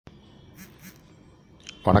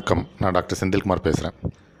வணக்கம். நான் டாக்டர் செந்தில்குமார் பேசுகிறேன்.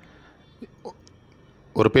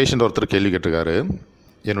 ஒரு பேஷண்ட் ஒருத்தர் கேள்வி கேட்டிருக்காரு.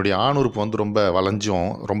 என்னுடைய ஆண் உறுப்பு வந்து ரொம்ப வளைஞ்சும்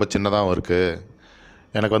ரொம்ப சின்னதாகவும் இருக்குது.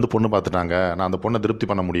 எனக்கு வந்து பொண்ணு பார்த்துட்டாங்க. நான் அந்த பொண்ணை திருப்தி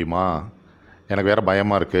பண்ண முடியுமா? எனக்கு வேறு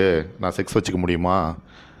பயமாக இருக்குது. நான் செக்ஸ் வச்சுக்க முடியுமா?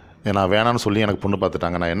 நான் வேணான்னு சொல்லி எனக்கு பொண்ணு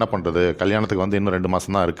பார்த்துட்டாங்க. நான் என்ன பண்ணுறது? கல்யாணத்துக்கு வந்து இன்னும் 2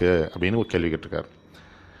 மாதம் தான் இருக்குது அப்படின்னு ஒரு கேள்வி கேட்டிருக்காரு.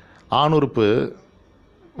 ஆண் உறுப்பு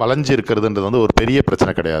வளைஞ்சு இருக்கிறதுன்றது வந்து ஒரு பெரிய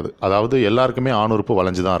பிரச்சனை கிடையாது. அதாவது எல்லாருக்குமே ஆண் உறுப்பு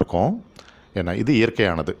வளைஞ்சு தான் இருக்கும். ஏன்னா இது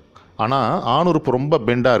இயற்கையானது. ஆனால் ஆண் உறுப்பு ரொம்ப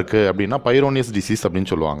பெண்டாக இருக்குது அப்படின்னா பைரோனியஸ் டிசீஸ் அப்படின்னு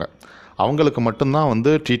சொல்லுவாங்க. அவங்களுக்கு மட்டும்தான்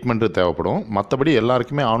வந்து ட்ரீட்மெண்ட்டு தேவைப்படும். மற்றபடி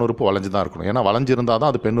எல்லாருக்குமே ஆண் உறுப்பு வளைஞ்சு தான் இருக்கணும். ஏன்னா வளைஞ்சிருந்தால்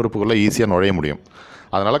தான் அது பெண் உறுப்புக்குள்ளே ஈஸியாக நுழைய முடியும்.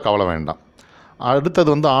 அதனால் கவலை வேண்டாம்.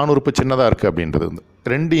 அடுத்தது வந்து ஆண் உறுப்பு சின்னதாக இருக்குது அப்படின்றது வந்து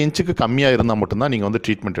 2 இன்ச்சுக்கு கம்மியாக இருந்தால் மட்டும்தான் நீங்கள் வந்து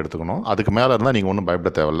ட்ரீட்மெண்ட் எடுத்துக்கணும். அதுக்கு மேலே இருந்தால் நீங்கள் ஒன்றும்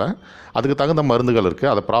பயப்பட தேவையில்ல. அதுக்கு தகுந்த மருந்துகள்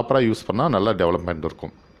இருக்குது. அதை ப்ராப்பராக யூஸ் பண்ணால் நல்ல டெவலப்மெண்ட்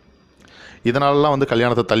இருக்கும். இதனாலலாம் வந்து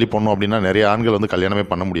கல்யாணத்தை தள்ளி போடணும் அப்படின்னா நிறைய ஆண்கள் வந்து கல்யாணமே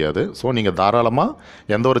பண்ண முடியாது. ஸோ நீங்கள் தாராளமாக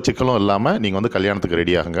எந்த ஒரு சிக்கலும் இல்லாமல் நீங்கள் வந்து கல்யாணத்துக்கு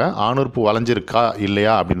ரெடி ஆகுங்க. ஆணுறுப்பு வளைஞ்சிருக்கா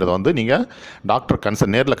இல்லையா அப்படின்றத வந்து நீங்கள் டாக்டர்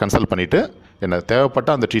நேரில் கன்சல்ட் பண்ணிவிட்டு என்ன தேவைப்பட்ட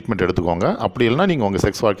அந்த ட்ரீட்மெண்ட் எடுத்துக்கோங்க. அப்படி இல்லைனா நீங்கள் உங்கள்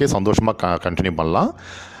செக்ஸ் வாழ்க்கையை சந்தோஷமாக கண்டினியூ பண்ணலாம்.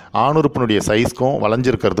 ஆணுறுப்பினுடைய சைஸ்க்கும்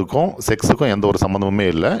வளைஞ்சிருக்கிறதுக்கும் செக்ஸுக்கும் எந்த ஒரு சம்மந்தமுமே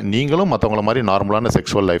இல்லை. நீங்களும் மற்றவங்கள மாதிரி நார்மலான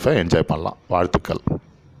செக்ஷுவல் லைஃப்பை என்ஜாய் பண்ணலாம். வாழ்த்துக்கள்.